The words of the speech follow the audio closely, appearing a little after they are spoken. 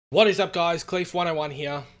What is up, guys? Clief101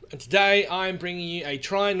 here, and today I'm bringing you a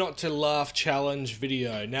try not to laugh challenge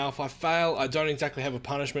video. Now, if I fail, I don't exactly have a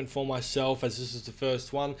punishment for myself, as this is the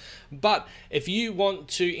first one, but if you want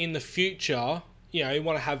to in the future, you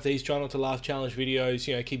want to have these try not to laugh challenge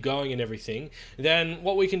videos, keep going and everything, then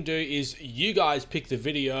what we can do is you guys pick the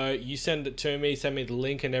video, you send it to me, send me the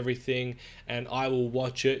link and everything, and I will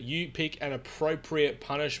watch it. You pick an appropriate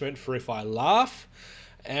punishment for if I laugh.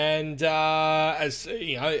 And as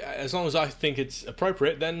long as I think it's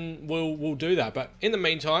appropriate, then we'll do that. But in the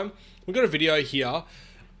meantime, we've got a video here.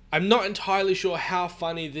 I'm not entirely sure how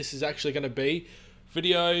funny this is actually going to be.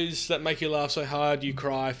 Videos that make you laugh so hard you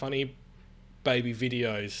cry, funny baby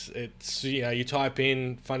videos. It's you type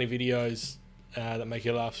in funny videos that make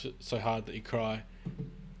you laugh so hard that you cry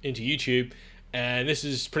into YouTube, and this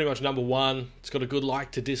is pretty much number one. It's got a good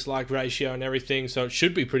like to dislike ratio and everything, so it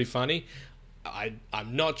should be pretty funny.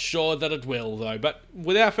 I'm not sure that it will, though. But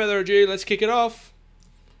without further ado, let's kick it off.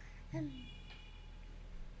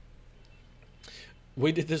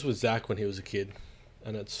 We did this with Zach when he was a kid,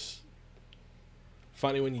 and it's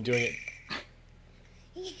funny when you're doing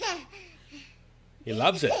it. He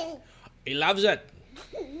loves it. He loves it.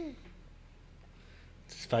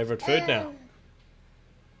 It's his favourite food now.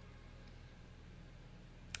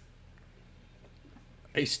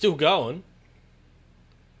 He's still going.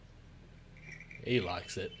 He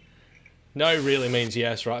likes it. No really means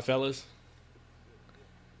yes, right, fellas?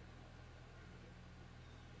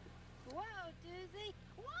 Wow, Doozy.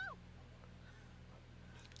 Wow.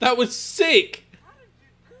 That was sick! How did you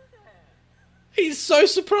do that? He's so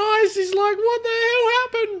surprised. He's like, what the hell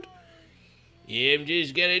happened? Yeah, I'm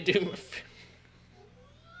just gonna do my...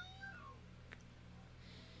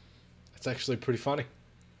 That's actually pretty funny.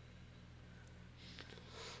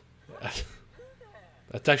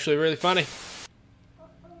 That's actually really funny.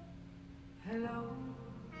 Hello.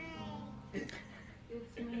 It's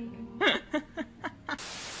me.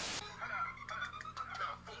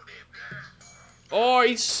 Oh,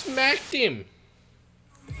 he smacked him.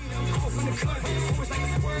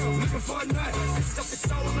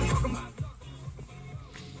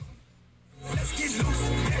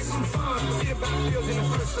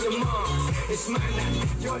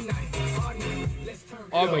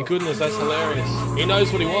 Oh my goodness, that's hilarious. He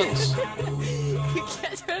knows what he wants.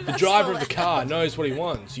 The driver of the car knows what he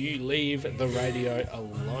wants. You leave the radio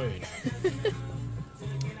alone.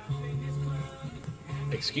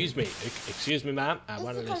 Excuse me, ma'am. If he's gonna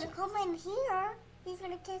come in here, he's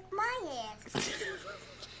gonna kick my ass.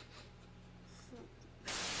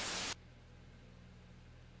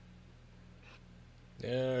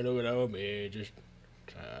 Yeah, look at old me, just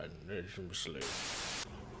trying to do some sleep.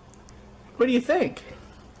 What do you think?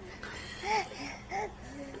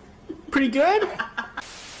 Pretty good?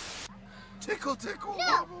 Tickle, tickle.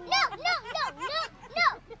 No! Stop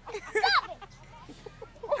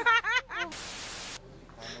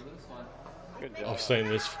it! I've seen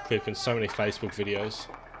this clip in so many Facebook videos.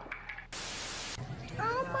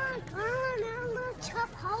 Oh my god, I love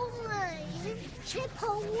Chipotle.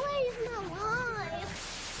 Chipotle is my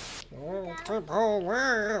life.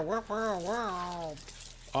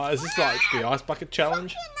 Oh, is this like the ice bucket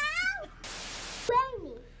challenge?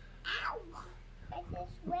 Rainy. Ow. This is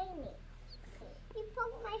rainy. You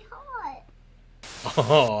broke my heart.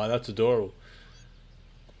 Oh, that's adorable.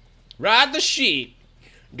 Ride the sheep.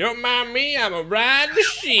 Don't mind me, I'ma ride the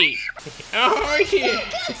sheep. Oh yeah.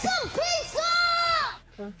 Get some pizza!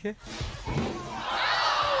 Okay.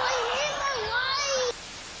 Ow, I hit my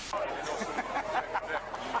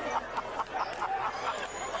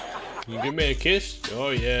life. You give me a kiss?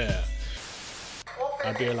 Oh yeah.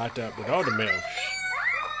 I'll be like that with all the milk.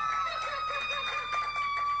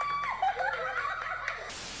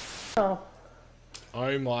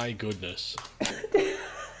 Oh my goodness.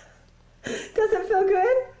 Does it feel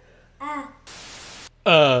good?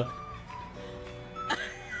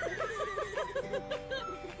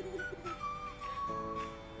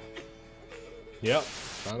 Yep,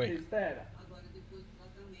 funny.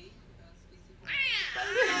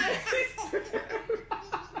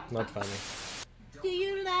 Not funny. Do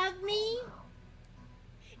you love me?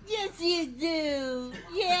 Yes, you do.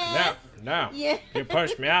 Yes. No. Yeah. You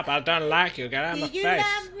pushed me up. I don't like you. Get out of my Do you face.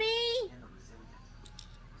 love me?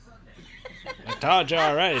 I told you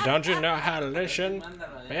already. Don't you know how to listen,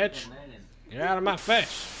 bitch? Get out of my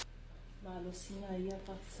face.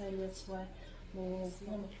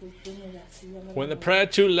 When the prayer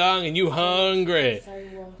too long and you hungry,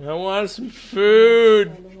 I want some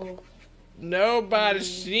food.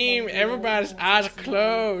 Nobody's seen. Everybody's eyes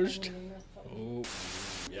closed. Oh,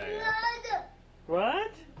 yeah.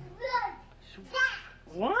 What?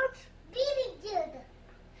 What?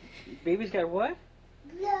 Baby's got what?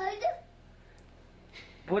 Blood.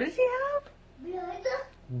 What does he have? Blood.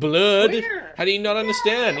 Blood? Where? How do you not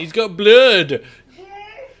understand? He's got blood. There.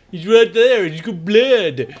 He's right there. He's got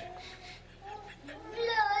blood. Blood. Blood.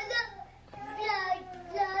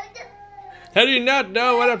 Blood. How do you not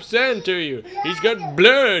know what I'm saying to you? He's got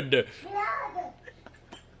blood. Blood.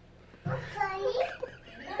 I'm funny.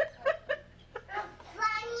 I'm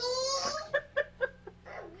funny.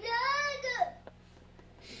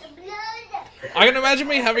 Blood. I can imagine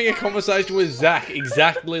me having a conversation with Zach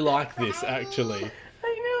exactly like this, actually. I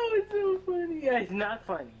know, it's so funny. Yeah, it's not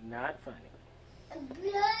funny. Not funny.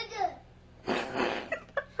 Blood. I'm funny.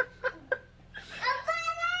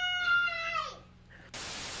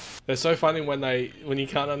 They're so funny when you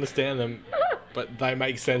can't understand them, but they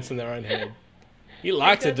make sense in their own head. He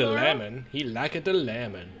likes a lemon. He like a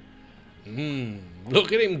lemon.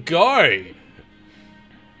 Look at him go.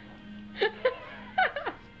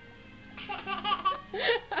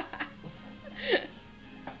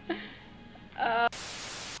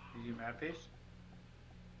 Did you mad fish?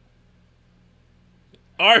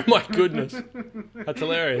 Oh my goodness. That's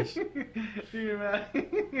hilarious. You mad?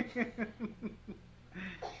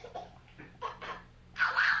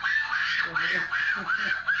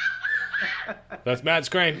 That's Matt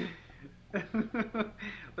Screen.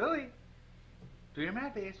 Lily, do your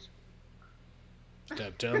mad face.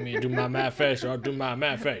 Stop telling me to do my mad face or I'll do my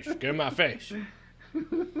mad face. Get in my face.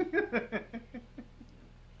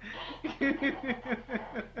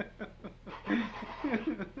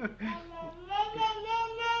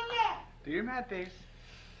 Do your mad face.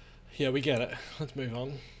 Yeah, we get it. Let's move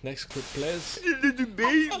on. Next clip, please.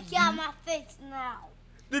 Take you out my face now.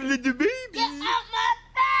 The little baby. Get out my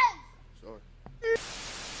face! Sorry.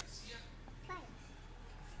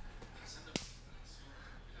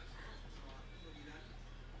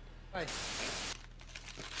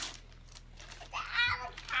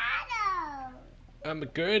 Avocado! I'm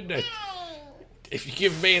good. If you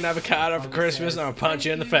give me an avocado for Christmas, I'm gonna punch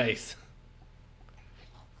you in the face.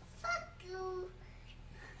 Fuck you.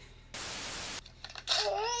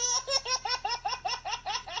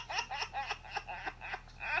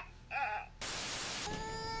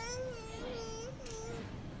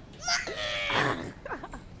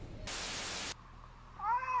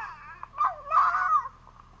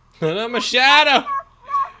 And I'm a shadow.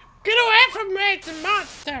 Get away from me, it's a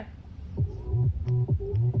monster.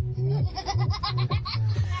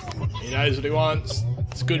 He knows what he wants.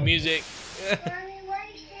 It's good music. Mommy, why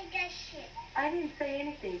do you say that shit? I didn't say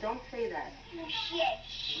anything. Don't say that. You shit.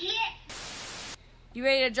 You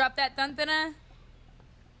ready to drop that thuntana?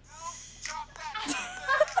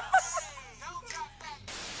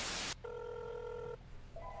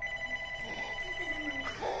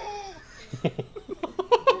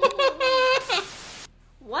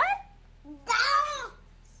 What?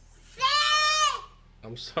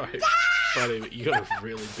 Don't say I'm sorry, buddy, but you got a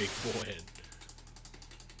really big forehead.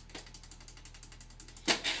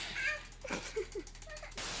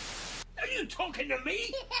 Are you talking to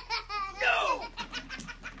me? No!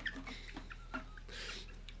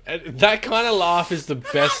 And that kind of laugh is the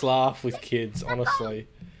best laugh with kids, honestly.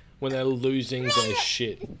 When they're losing their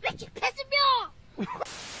shit. Bitch, you pissing me off!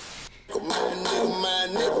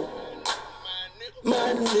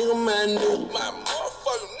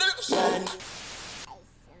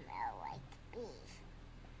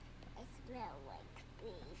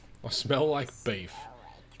 I smell like beef. I smell like beef.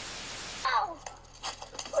 Oh!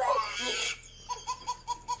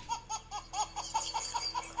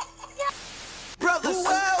 Brothers,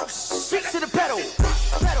 feet to the pedal,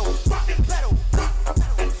 pedal, pedal,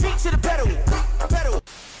 feet to the pedal, pedal.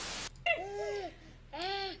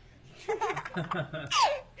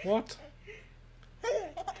 What?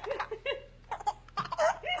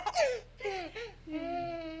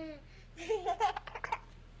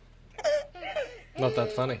 Not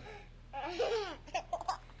that funny.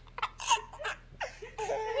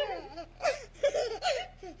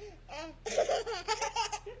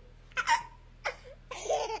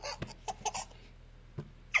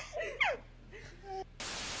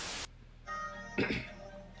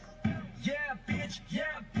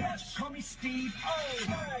 Yeah, bitch, call me Steve. Oh,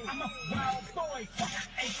 I'm a wild boy. I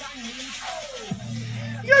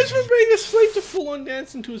need. You guys were being asleep to full on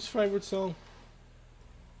dancing to his favorite song.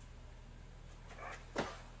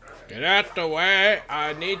 Get out the way,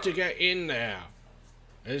 I need to get in there.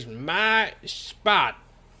 It's my spot.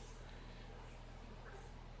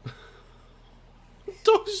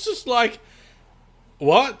 Dog's just like,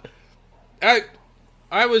 what? I'm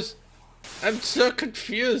so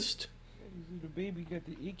confused. The baby got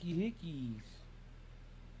the icky hickeys.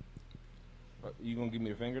 You gonna give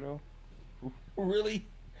me a finger though? Really?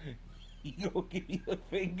 You gonna give me a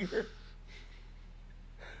finger?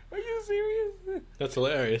 Are you serious? That's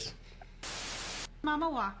hilarious. Mama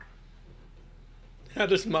walk. How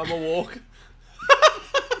does Mama walk?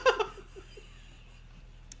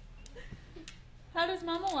 How does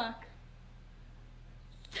Mama walk?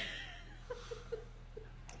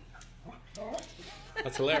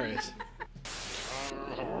 That's hilarious.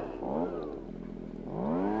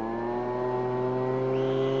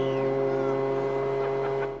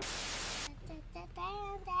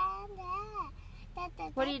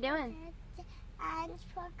 What are you doing? I'm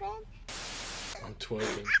twerking. I'm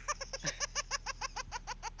twerking.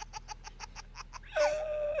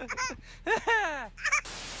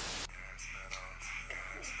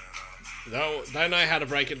 They know how to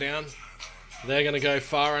break it down. They're gonna go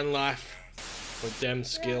far in life with them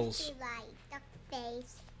skills. Like duck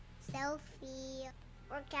face, selfie,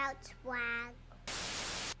 workout swag.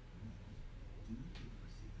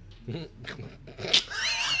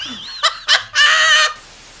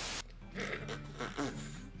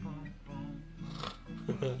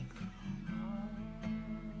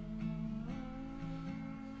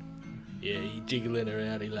 Yeah, you jiggling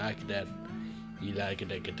around, you like that. You like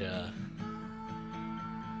that guitar.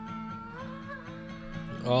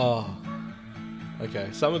 Oh. Okay,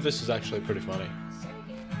 some of this is actually pretty funny.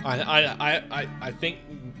 I think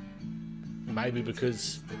maybe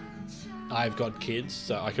because I've got kids,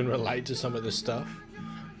 so I can relate to some of this stuff.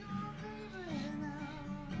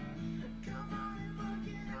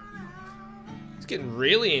 It's getting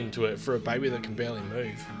really into it for a baby that can barely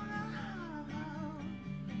move.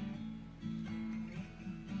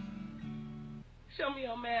 Show me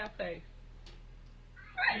your mad face.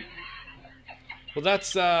 Well,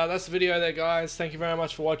 that's the video there, guys. Thank you very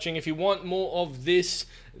much for watching. If you want more of this,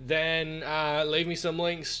 then leave me some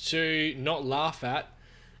links to not laugh at,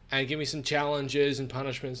 and give me some challenges and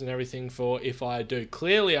punishments and everything for if I do.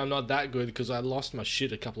 Clearly, I'm not that good because I lost my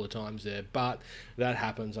shit a couple of times there, but that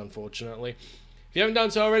happens, unfortunately. If you haven't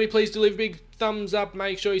done so already, please do leave a big thumbs up.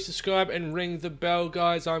 Make sure you subscribe and ring the bell,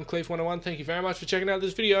 guys. I'm Clief101. Thank you very much for checking out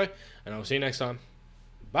this video, and I'll see you next time.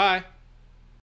 Bye.